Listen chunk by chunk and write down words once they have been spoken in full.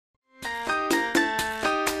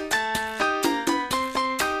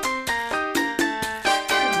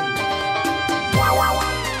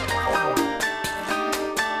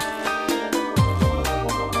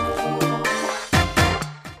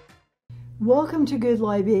welcome to Good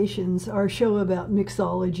Libations, our show about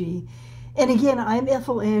mixology. And again, I'm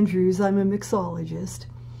Ethel Andrews. I'm a mixologist,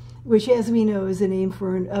 which, as we know, is a name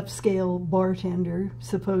for an upscale bartender,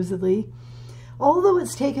 supposedly. Although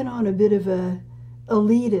it's taken on a bit of a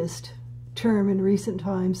elitist term in recent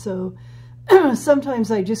times, so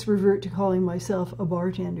sometimes I just revert to calling myself a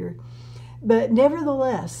bartender. But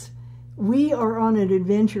nevertheless, we are on an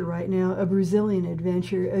adventure right now, a Brazilian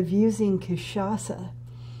adventure, of using cachaça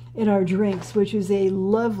in our drinks, which is a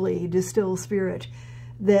lovely distilled spirit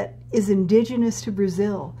that is indigenous to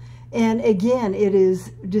Brazil. And again, it is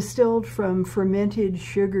distilled from fermented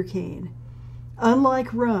sugarcane,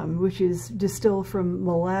 unlike rum, which is distilled from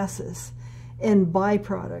molasses and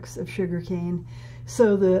byproducts of sugarcane.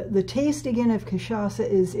 So the taste again of cachaça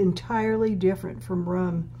is entirely different from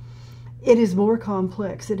rum. It is more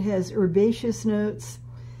complex. It has herbaceous notes,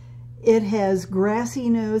 it has grassy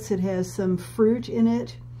notes, it has some fruit in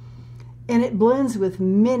it, and it blends with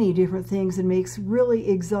many different things and makes really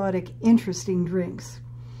exotic, interesting drinks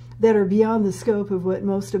that are beyond the scope of what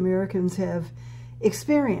most Americans have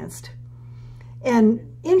experienced.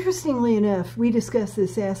 And interestingly enough, we discussed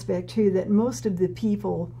this aspect too, that most of the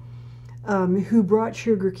people who brought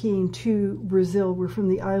sugarcane to Brazil were from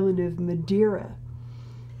the island of Madeira.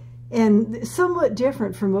 And somewhat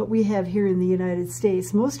different from what we have here in the United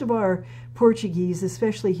States. Most of our Portuguese,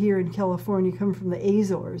 especially here in California, come from the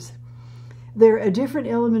Azores. They're a different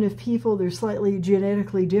element of people. They're slightly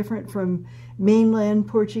genetically different from mainland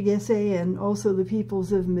Portuguese and also the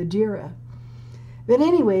peoples of Madeira. But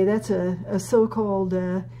anyway, that's a so-called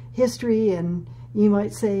history and you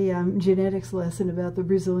might say genetics lesson about the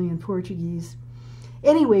Brazilian Portuguese.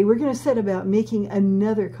 Anyway, we're going to set about making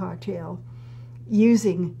another cocktail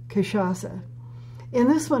using cachaça.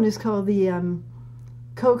 And this one is called the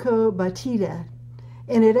Coco Batida.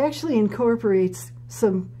 And it actually incorporates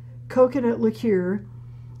some coconut liqueur,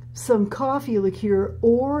 some coffee liqueur,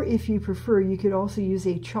 or if you prefer, you could also use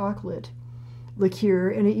a chocolate liqueur,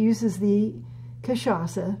 and it uses the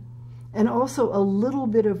cachaça and also a little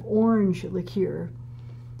bit of orange liqueur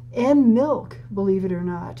and milk, believe it or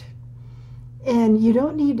not. And you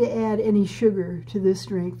don't need to add any sugar to this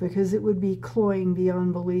drink because it would be cloying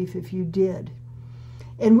beyond belief if you did.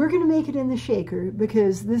 And we're going to make it in the shaker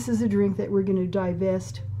because this is a drink that we're going to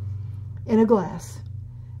divest in a glass.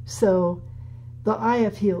 So the eye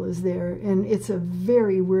appeal is there, and it's a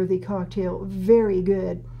very worthy cocktail, very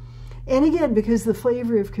good. And again, because the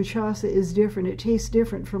flavor of cachaça is different, it tastes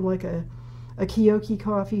different from like a Kioki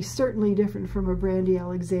coffee, certainly different from a Brandy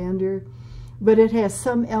Alexander, but it has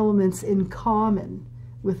some elements in common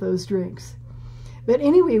with those drinks. But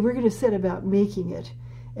anyway, we're going to set about making it.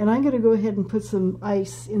 And I'm going to go ahead and put some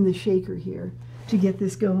ice in the shaker here to get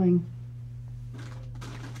this going.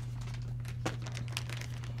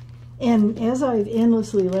 And as I've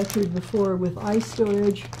endlessly lectured before with ice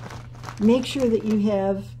storage, make sure that you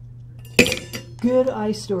have good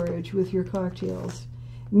ice storage with your cocktails,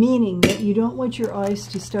 meaning that you don't want your ice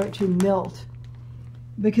to start to melt,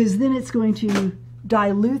 because then it's going to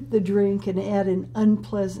dilute the drink and add an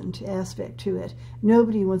unpleasant aspect to it.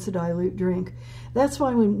 Nobody wants a dilute drink. That's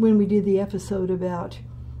why when we did the episode about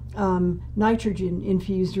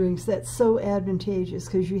nitrogen-infused drinks, that's so advantageous,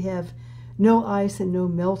 because you have no ice and no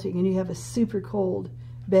melting, and you have a super cold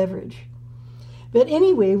beverage. But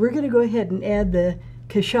anyway, we're going to go ahead and add the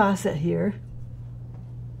cachaça here.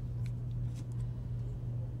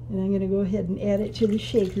 And I'm going to go ahead and add it to the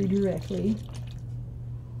shaker directly.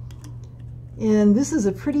 And this is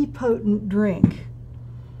a pretty potent drink.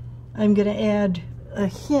 I'm going to add a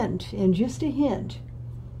hint, and just a hint,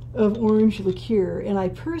 of orange liqueur. And I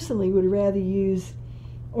personally would rather use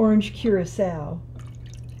orange curacao,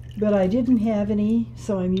 but I didn't have any,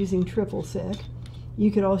 so I'm using triple sec.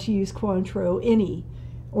 You could also use Cointreau, any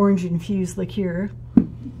orange-infused liqueur.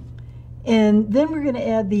 And then we're going to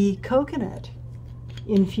add the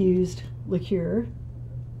coconut-infused liqueur.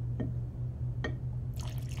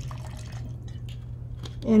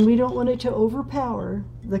 And we don't want it to overpower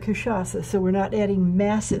the cachaça, so we're not adding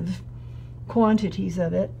massive quantities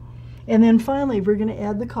of it. And then finally, we're going to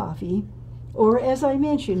add the coffee. Or, as I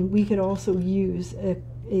mentioned, we could also use a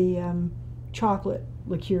chocolate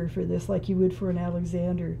liqueur for this, like you would for an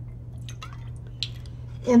Alexander.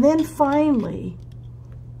 And then finally,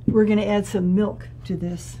 we're going to add some milk to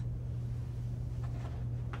this.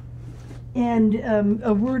 And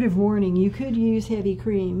a word of warning, you could use heavy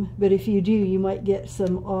cream, but if you do, you might get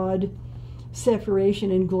some odd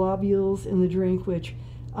separation and globules in the drink, which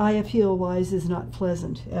eye appeal-wise is not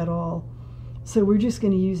pleasant at all. So we're just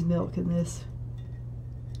going to use milk in this.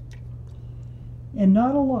 And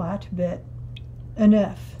not a lot, but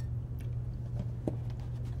enough.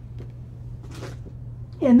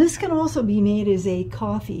 And this can also be made as a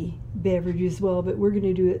coffee beverage as well, but we're going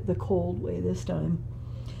to do it the cold way this time.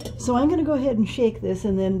 So I'm going to go ahead and shake this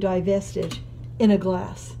and then divest it in a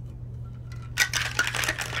glass.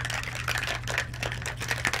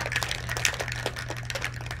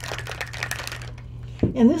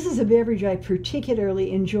 And this is a beverage I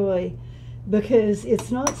particularly enjoy because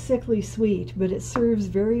it's not sickly sweet, but it serves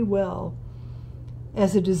very well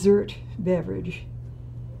as a dessert beverage.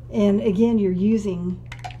 And again, you're using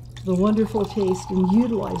the wonderful taste and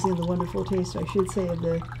utilizing the wonderful taste, I should say, of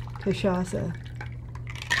the cachaça.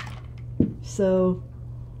 So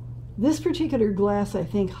this particular glass, I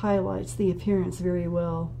think, highlights the appearance very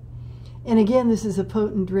well. And again, this is a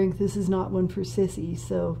potent drink. This is not one for sissies,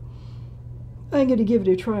 so I'm going to give it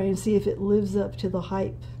a try and see if it lives up to the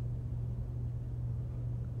hype.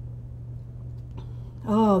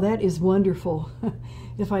 Oh, that is wonderful,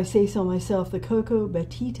 if I say so myself, the Coco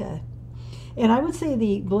Batida. And I would say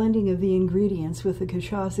the blending of the ingredients with the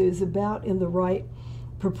cachaça is about in the right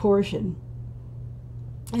proportion.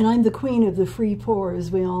 And I'm the queen of the free pour,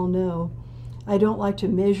 as we all know. I don't like to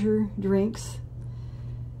measure drinks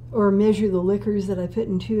or measure the liquors that I put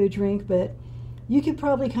into a drink, but you could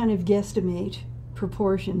probably kind of guesstimate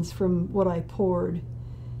proportions from what I poured.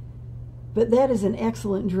 But that is an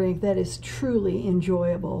excellent drink. That is truly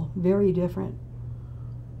enjoyable. Very different.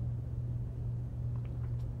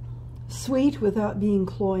 Sweet without being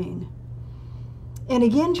cloying. And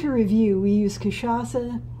again, to review, we use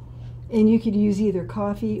cachaça, and you could use either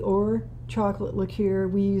coffee or chocolate liqueur.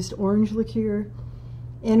 We used orange liqueur,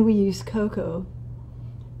 and we used coconut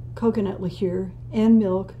liqueur, and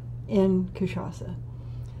milk, and cachaça.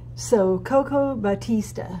 So Coco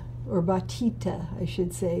Batista, or Batita, I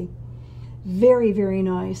should say. Very, very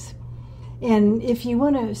nice. And if you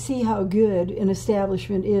want to see how good an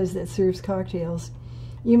establishment is that serves cocktails,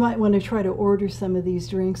 you might want to try to order some of these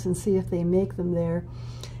drinks and see if they make them there.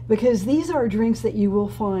 Because these are drinks that you will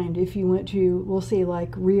find if you went to, we'll say,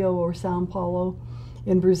 like Rio or Sao Paulo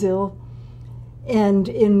in Brazil, and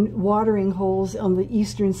in watering holes on the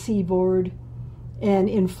eastern seaboard, and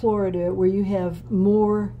in Florida, where you have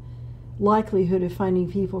more likelihood of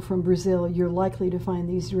finding people from Brazil, you're likely to find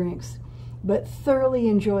these drinks. But thoroughly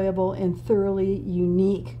enjoyable and thoroughly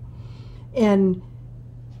unique. And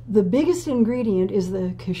the biggest ingredient is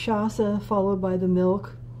the cachaça, followed by the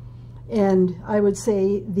milk, and I would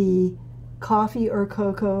say the coffee or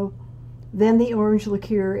cocoa, then the orange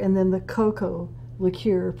liqueur, and then the cocoa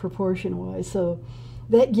liqueur proportion-wise. So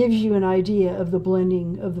that gives you an idea of the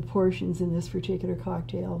blending of the portions in this particular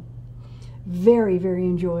cocktail. Very, very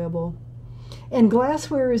enjoyable. And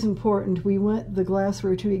glassware is important. We want the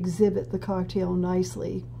glassware to exhibit the cocktail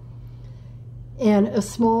nicely. And a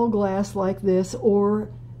small glass like this,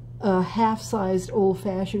 or a half-sized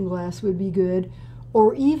old-fashioned glass would be good,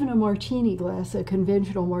 or even a martini glass, a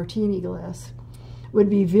conventional martini glass, would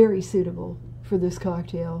be very suitable for this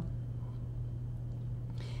cocktail.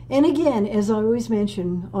 And again, as I always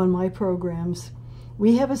mention on my programs,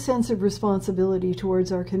 we have a sense of responsibility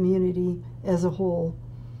towards our community as a whole.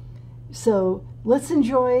 So let's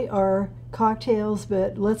enjoy our cocktails,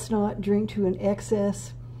 but let's not drink to an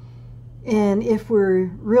excess. And if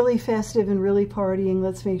we're really festive and really partying,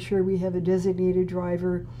 let's make sure we have a designated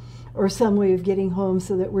driver or some way of getting home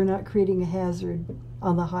so that we're not creating a hazard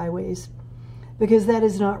on the highways. Because that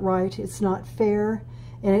is not right, it's not fair,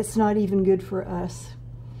 and it's not even good for us.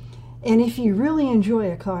 And if you really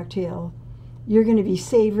enjoy a cocktail, you're going to be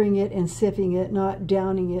savoring it and sipping it, not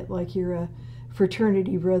downing it like you're a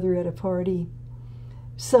fraternity brother at a party.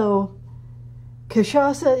 So,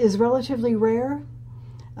 cachaça is relatively rare.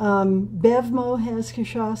 Bevmo has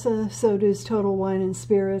cachaça, so does Total Wine and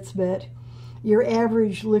Spirits, but your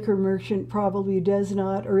average liquor merchant probably does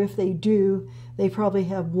not, or if they do, they probably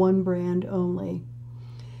have one brand only.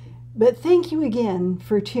 But thank you again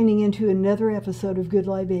for tuning into another episode of Good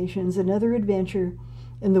Libations, another adventure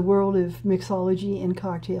in the world of mixology and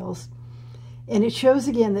cocktails. And it shows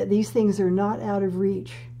again that these things are not out of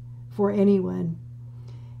reach for anyone.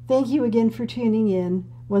 Thank you again for tuning in.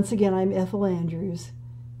 Once again, I'm Ethel Andrews.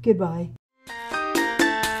 Goodbye.